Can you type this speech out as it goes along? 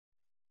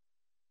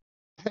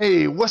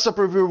Hey, what's up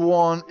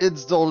everyone?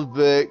 It's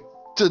Dolbeck.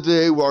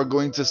 Today we are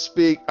going to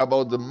speak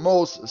about the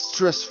most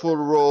stressful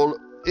role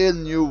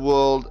in New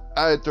World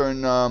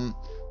Aeternum.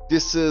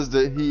 This is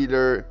the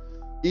healer.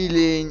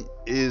 Healing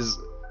is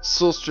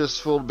so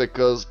stressful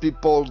because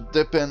people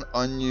depend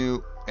on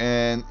you,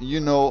 and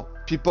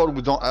people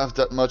who don't have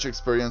that much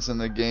experience in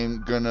the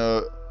game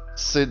gonna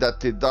say that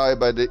they die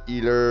by the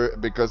healer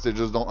because they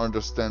just don't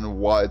understand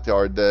why they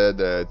are dead.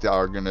 They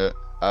are gonna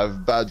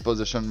have bad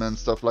positionment,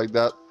 stuff like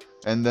that,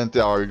 and then they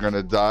are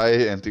gonna die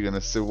and they're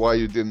gonna say, why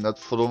you did not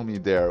follow me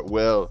there?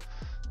 Well,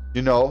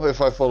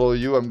 if I follow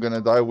you, I'm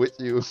gonna die with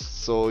you.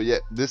 So yeah,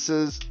 this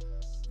is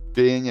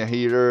being a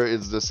healer.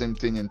 It's the same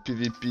thing in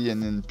PvP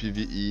and in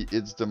PvE.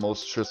 It's the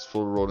most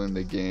stressful role in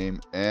the game,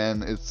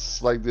 and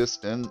it's like this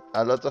in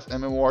a lot of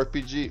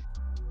MMORPG.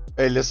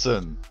 Hey,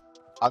 listen,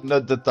 I'm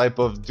not the type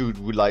of dude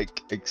who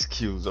like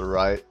excuse,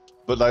 alright?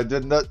 But I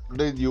did not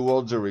play New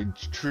World during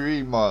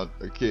 3 months,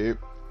 okay?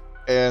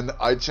 And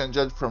I changed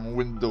it from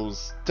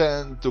Windows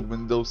 10 to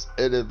Windows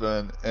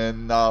 11,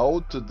 and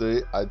now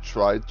today I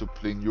tried to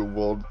play New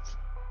World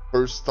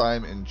first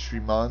time in 3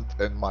 months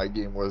and my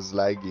game was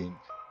lagging.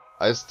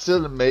 I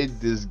still made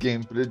this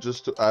gameplay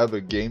just to have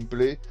a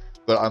gameplay,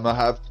 but I'm gonna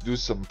have to do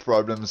some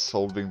problem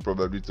solving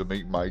probably to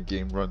make my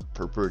game run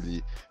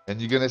properly.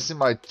 And you're gonna see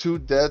my two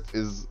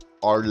deaths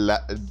are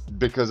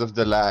because of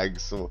the lag.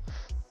 So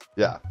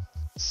yeah.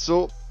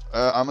 So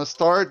I'm gonna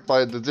start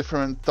by the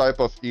different type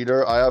of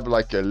healer. I have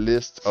like a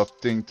list of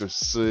things to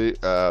say.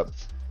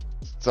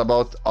 It's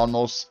about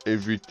almost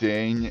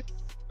everything.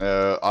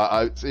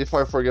 If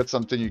I forget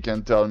something, you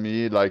can tell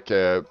me. Like,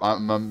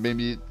 I'm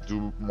maybe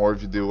do more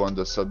video on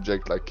the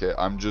subject. Like,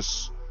 I'm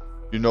just,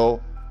 you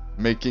know,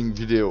 making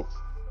video.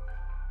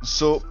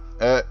 So,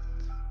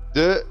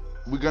 we're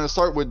gonna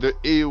start with the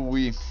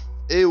AoE.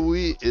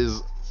 AoE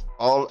is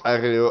all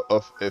area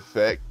of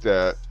effect.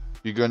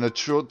 You're gonna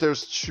throw.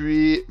 There's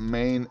three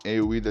main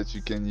AoE that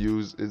you can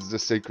use. It's the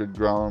Sacred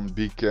Ground,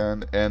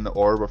 Beacon, and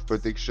Orb of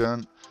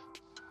Protection.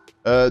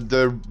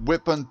 The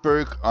weapon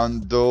perk on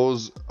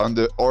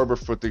the Orb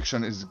of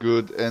Protection is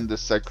good, and the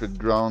Sacred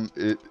Ground,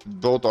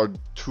 both are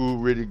two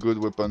really good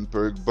weapon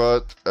perk,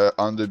 but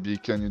on the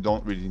Beacon you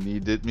don't really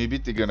need it. Maybe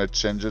they're gonna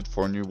change it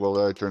for New World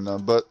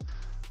Aeternum, but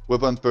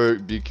weapon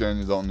perk, Beacon,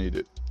 you don't need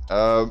it.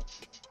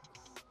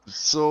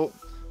 So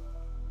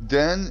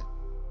then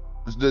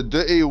the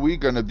AoE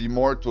gonna be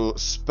more to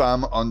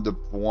spam on the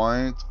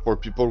point for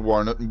people who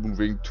are not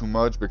moving too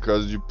much,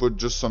 because you put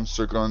just some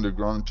circle on the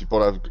ground,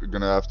 people are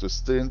gonna have to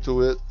stay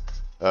into it.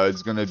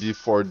 It's gonna be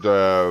for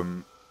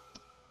the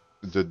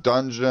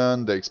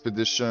dungeon, the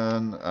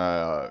expedition,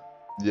 yeah,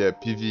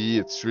 PvE.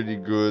 It's really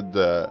good.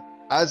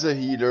 As a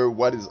healer,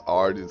 what is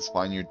hard is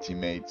find your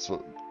teammate.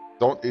 So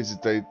don't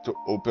hesitate to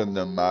open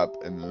the map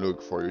and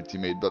look for your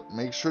teammate, but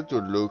make sure to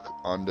look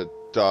on the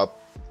top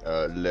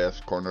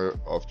left corner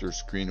of your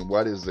screen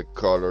what is the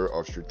color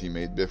of your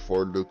teammate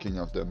before looking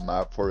at the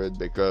map for it,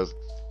 because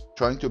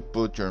trying to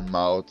put your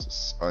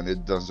mouse on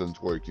it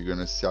doesn't work. You're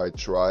gonna see I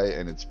try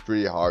and it's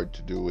pretty hard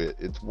to do it.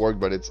 It works,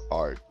 but it's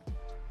hard.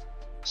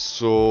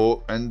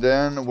 So, and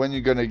then when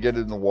you're gonna get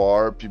in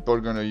war, people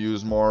are gonna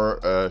use more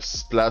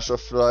splash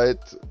of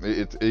light.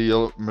 It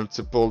heal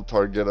multiple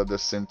target at the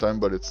same time,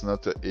 but it's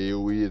not a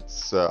AoE.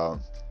 It's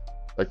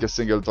like a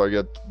single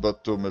target,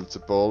 but to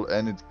multiple,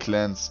 and it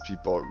cleanses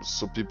people.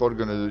 So people are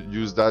gonna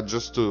use that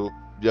just to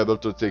be able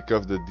to take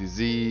off the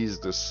disease,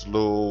 the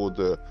slow,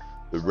 the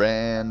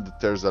rend.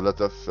 There's a lot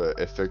of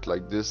effect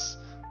like this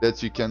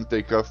that you can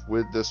take off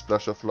with the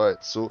splash of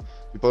light. So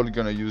people are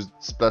gonna use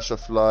splash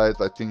of light.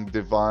 I think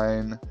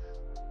divine.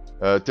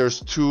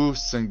 There's two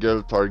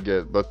single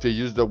target, but they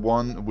use the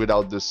one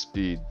without the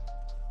speed.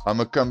 I'm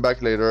gonna come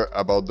back later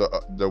about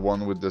the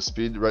one with the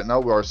speed. Right now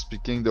we are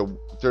speaking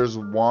there's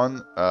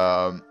one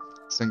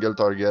single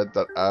target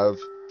that have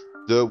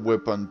the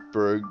weapon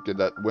perk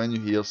that when you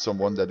heal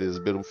someone that is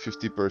below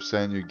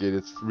 50%, you get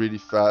it really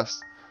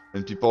fast,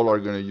 and people are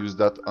gonna use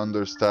that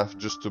understaff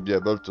just to be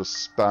able to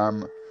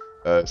spam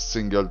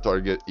single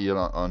target heal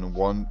on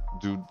one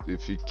dude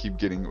if you keep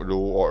getting low,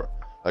 or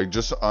like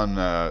just on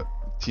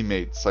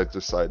teammate side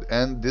to side.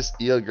 And this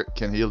heal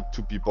can heal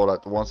two people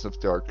at once if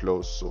they are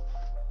close. So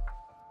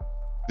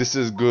this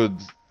is good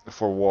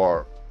for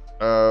war.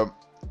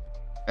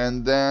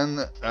 And then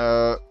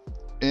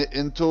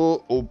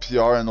into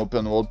OPR and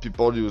open world,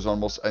 people use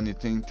almost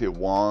anything they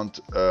want.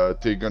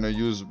 They're gonna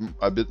use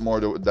a bit more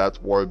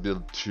that war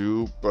build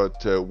too,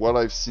 but what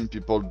I've seen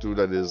people do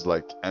that is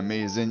like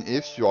amazing,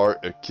 if you are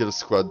a kill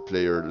squad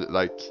player,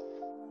 like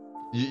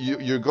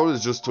your goal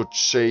is just to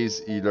chase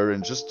healer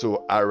and just to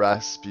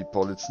harass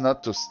people. It's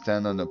not to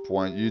stand on a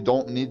point. You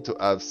don't need to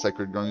have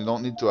Sacred Ground, you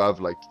don't need to have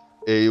like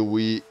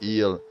AoE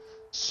heal.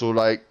 So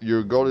like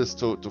your goal is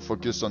to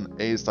focus on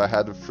ace. I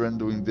had a friend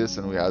doing this,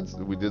 and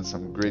we did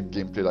some great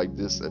gameplay like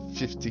this. A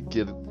 50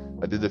 kill.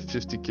 I did a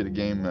 50 kill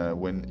game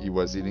when he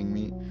was hitting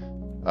me.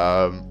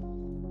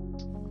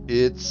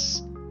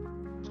 It's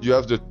you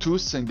have the two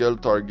single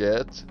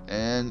target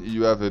and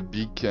you have a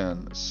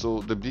beacon.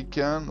 So the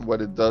beacon,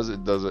 what it does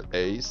a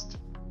haste.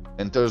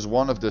 and there's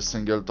one of the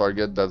single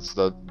target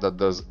that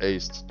does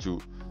haste too.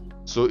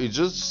 So he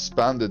just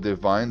spam the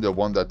divine, the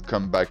one that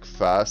come back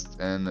fast,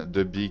 and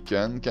the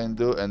beacon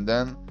kinda, and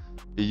then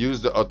he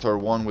used the other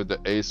one with the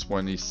haste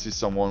when he sees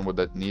someone with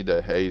that need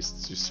a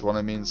haste. You see what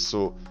I mean?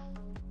 So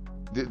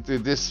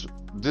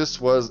this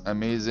was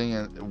amazing,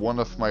 and one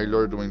of my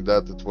lord doing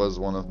that, it was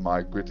one of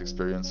my great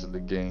experience in the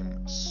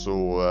game.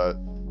 So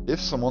if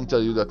someone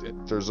tell you that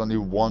there's only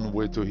one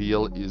way to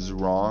heal is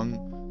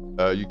wrong.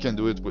 You can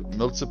do it with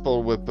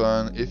multiple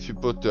weapon. If you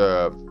put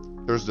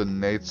there's the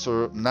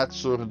nature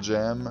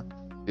gem,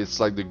 it's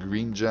like the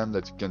green gem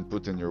that you can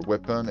put in your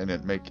weapon, and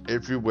it make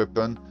every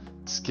weapon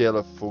scale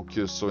of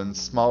focus. So in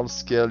small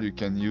scale you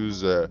can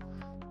use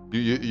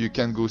you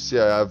can go see,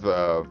 I have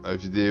a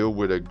video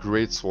with a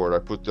great sword. I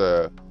put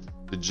the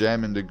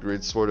gem in the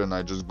great sword, and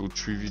I just go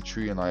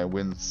 3v3 and I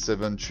win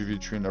 7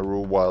 3v3 in a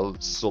row while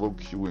solo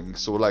queuing.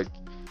 So like,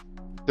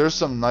 there's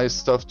some nice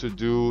stuff to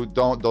do.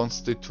 Don't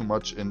stay too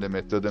much in the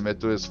meta. The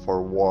meta is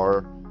for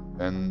war,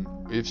 and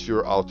if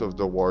you're out of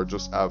the war,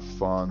 just have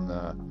fun.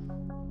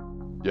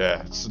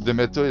 Yeah, so the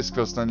meta is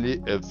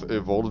constantly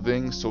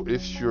evolving. So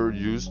if you're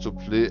used to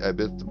play a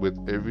bit with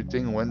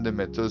everything, when the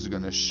meta is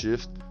gonna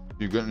shift,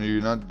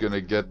 you're not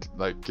gonna get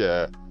like,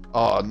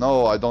 oh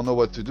no, I don't know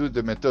what to do.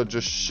 The meta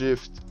just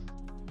shift.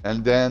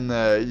 And then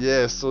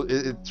yeah, so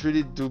it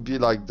really do be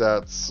like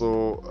that.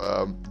 So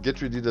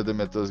get ready that the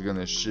meta is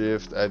gonna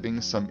shift.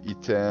 Having some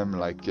item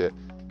like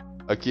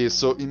okay,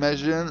 so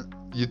imagine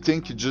you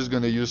think you're just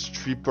gonna use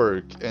 3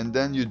 perk, and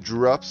then you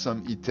drop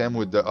some item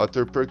with the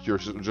other perk, you're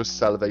just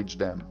salvage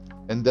them,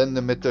 and then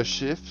the meta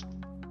shift,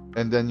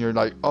 and then you're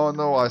like, oh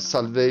no, I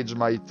salvage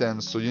my item.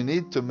 So you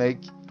need to make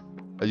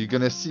you're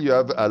gonna see you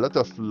have a lot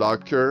of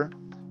locker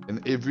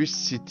in every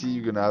city.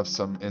 You're gonna have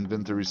some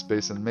inventory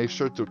space, and make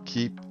sure to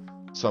keep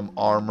some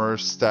armor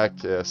stack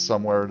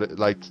somewhere.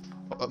 Like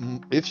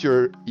if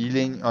you're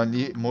healing,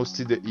 only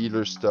mostly the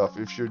healer stuff.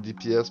 If you're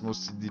DPS,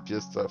 mostly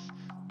DPS stuff.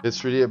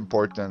 It's really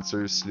important,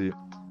 seriously.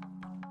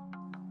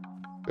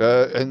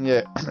 And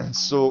yeah,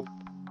 so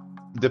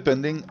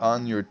depending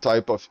on your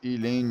type of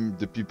healing,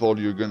 the people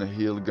you're gonna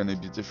heal gonna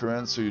be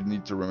different, so you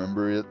need to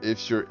remember it.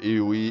 If you're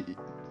AoE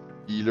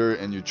healer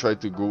and you try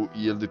to go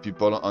heal the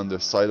people on the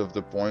side of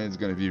the point, it's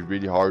gonna be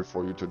really hard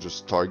for you to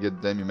just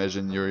target them.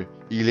 Imagine you're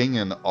healing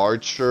an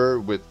archer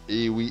with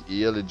AoE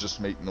heal, it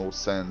just makes no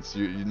sense.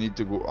 You need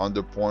to go on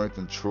the point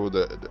and throw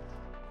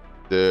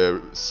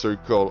the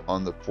circle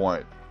on the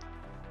point.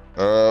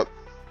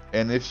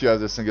 And if you have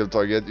the single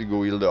target, you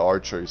go heal the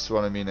archer, you see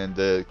what I mean, and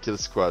the kill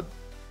squad.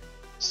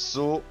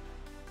 So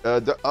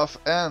the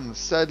offhand,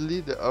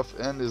 sadly the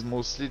offhand is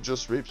mostly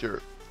just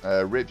rapier.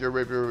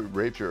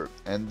 Rapier,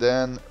 and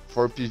then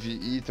for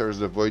PvE there's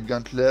the void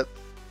gauntlet.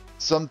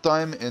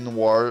 Sometime in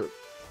war,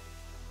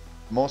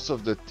 most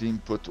of the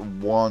team put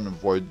one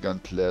void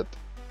gauntlet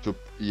to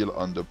heal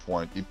on the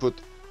point.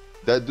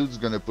 That dude's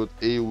gonna put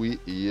AoE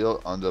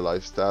heal on the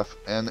life staff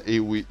and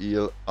AoE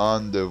heal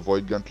on the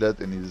void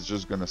gauntlet, and he's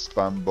just gonna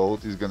spam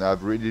both. He's gonna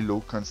have really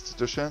low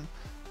constitution,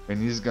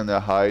 and he's gonna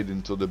hide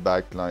into the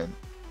back line.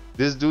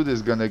 This dude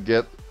is gonna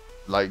get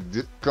like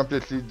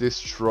completely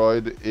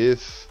destroyed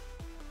if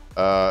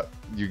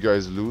you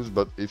guys lose,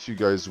 but if you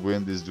guys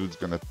win, this dude's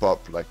gonna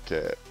pop like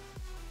a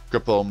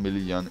couple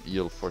million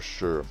heal for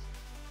sure.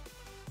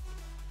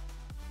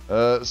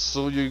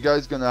 So you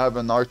guys gonna have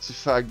an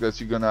artifact that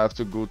you're gonna have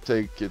to go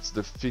take. It's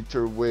the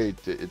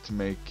featherweight. It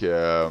make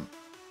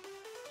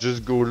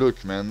just go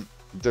look, man.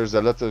 There's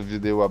a lot of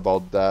video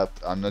about that.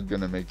 I'm not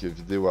gonna make a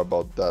video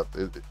about that.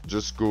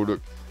 Just go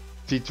look.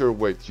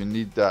 Featherweight, you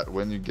need that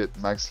when you get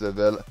max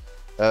level.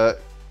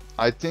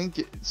 I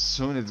think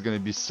soon it's gonna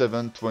be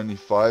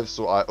 725,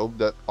 so I hope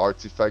that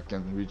artifact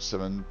can reach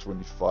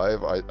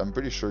 725. I'm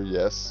pretty sure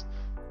yes,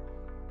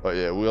 but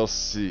yeah, we'll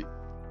see.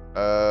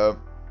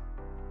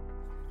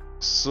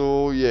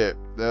 So yeah,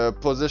 the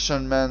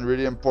position man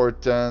really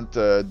important.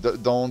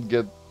 Don't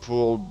get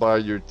pulled by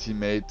your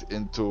teammate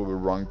into the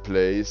wrong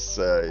place.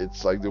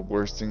 It's like the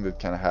worst thing that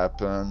can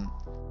happen.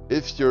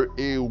 If you're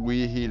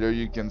AoE healer,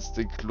 you can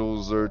stay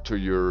closer to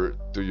your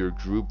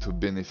group to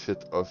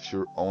benefit of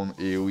your own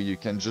AoE. You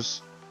can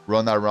just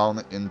run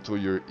around into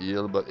your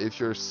heal, but if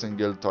you're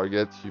single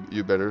target,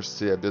 you better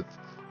stay a bit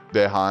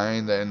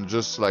behind and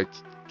just like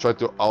try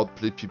to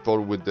outplay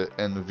people with the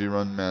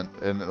environment.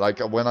 And like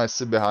when I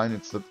say behind,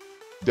 it's not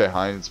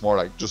behind, it's more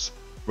like just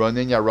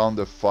running around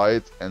the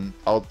fight and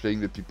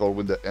outplaying the people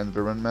with the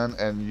environment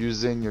and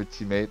using your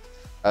teammate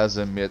as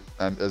a mid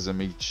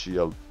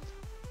shield.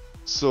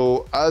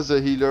 So as a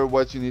healer,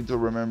 what you need to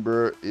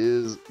remember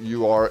is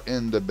you are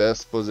in the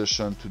best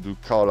position to do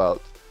call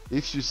out.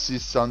 If you see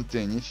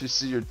something, if you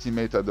see your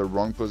teammate at the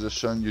wrong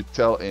position, you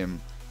tell him,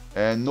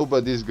 and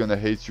nobody's gonna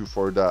hate you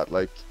for that.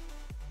 Like,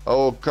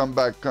 oh, come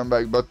back,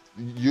 but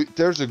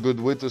there's a good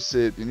way to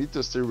say it. You need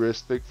to stay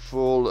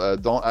respectful.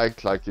 Don't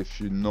act like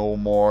if you know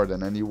more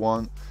than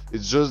anyone.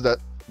 It's just that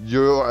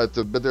you're at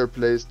a better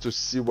place to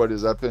see what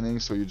is happening,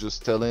 so you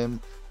just tell him,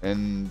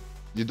 and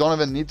you don't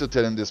even need to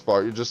tell him this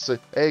part. You just say,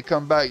 hey,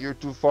 come back, you're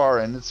too far,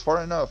 and it's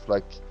far enough.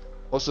 Like,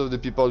 Most of the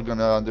people are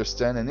gonna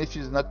understand, and if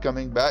he's not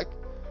coming back,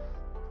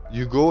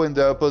 you go in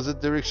the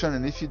opposite direction,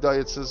 and if he die,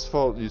 it's his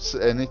fault.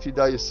 And if he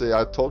die, you say,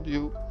 I told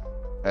you,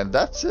 and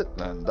that's it,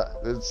 man.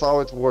 That's how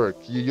it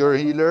works. You're a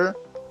healer,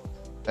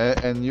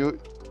 and you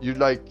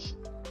like,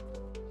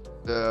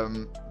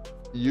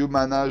 you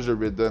manage the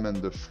rhythm and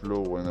the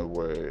flow in a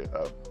way,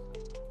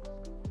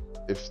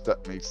 if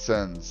that makes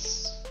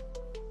sense.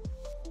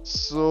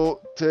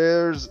 So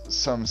there's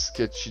some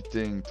sketchy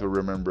thing to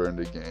remember in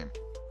the game.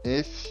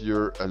 If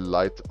you're a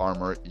light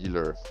armor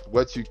healer,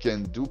 what you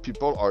can do,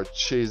 people are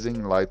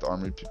chasing light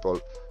armor people.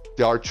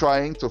 They are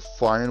trying to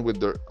find with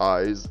their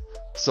eyes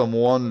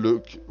someone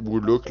who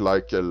look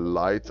like a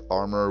light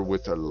armor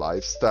with a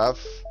life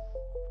staff,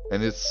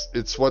 and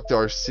it's what they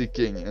are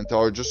seeking, and they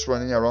are just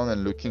running around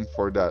and looking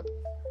for that.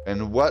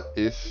 And what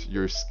if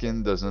your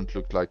skin doesn't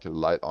look like a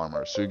light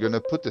armor? So you're gonna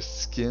put a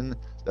skin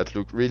that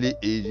look really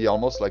heavy,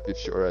 almost like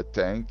if you're a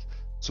tank.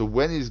 So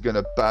when he's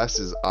gonna pass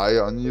his eye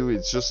on you,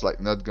 it's just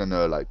like not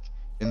gonna like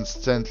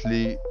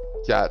instantly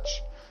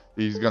catch.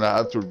 He's gonna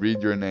have to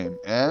read your name.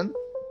 And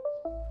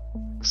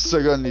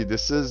secondly,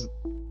 this is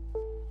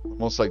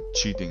almost like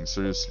cheating,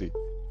 seriously.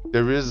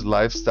 There is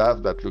life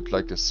staff that look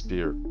like a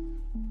spear.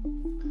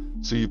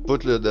 So you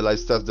put the life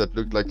staff that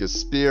look like a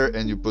spear,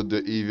 and you put the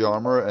heavy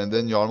armor, and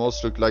then you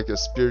almost look like a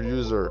spear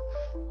user.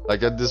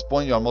 Like at this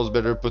point, you almost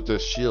better put a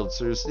shield.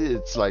 Seriously,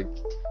 it's like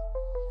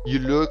you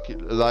look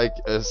like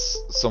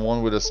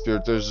someone with a spear.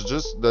 There's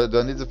just the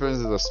only difference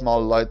is a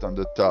small light on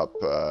the top.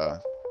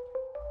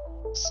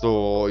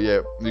 So yeah,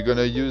 you're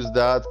gonna use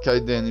that,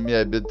 kite the enemy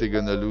a bit, they're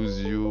gonna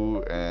lose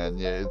you, and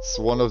yeah, it's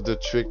one of the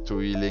trick to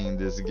healing in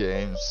this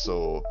game.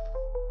 So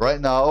right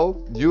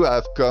now, you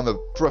have become a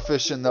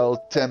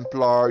professional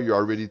Templar, you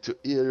are ready to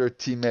heal your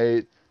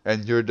teammate,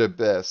 and you're the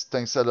best.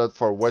 Thanks a lot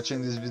for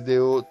watching this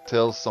video,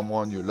 tell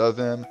someone you love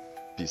him,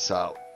 peace out.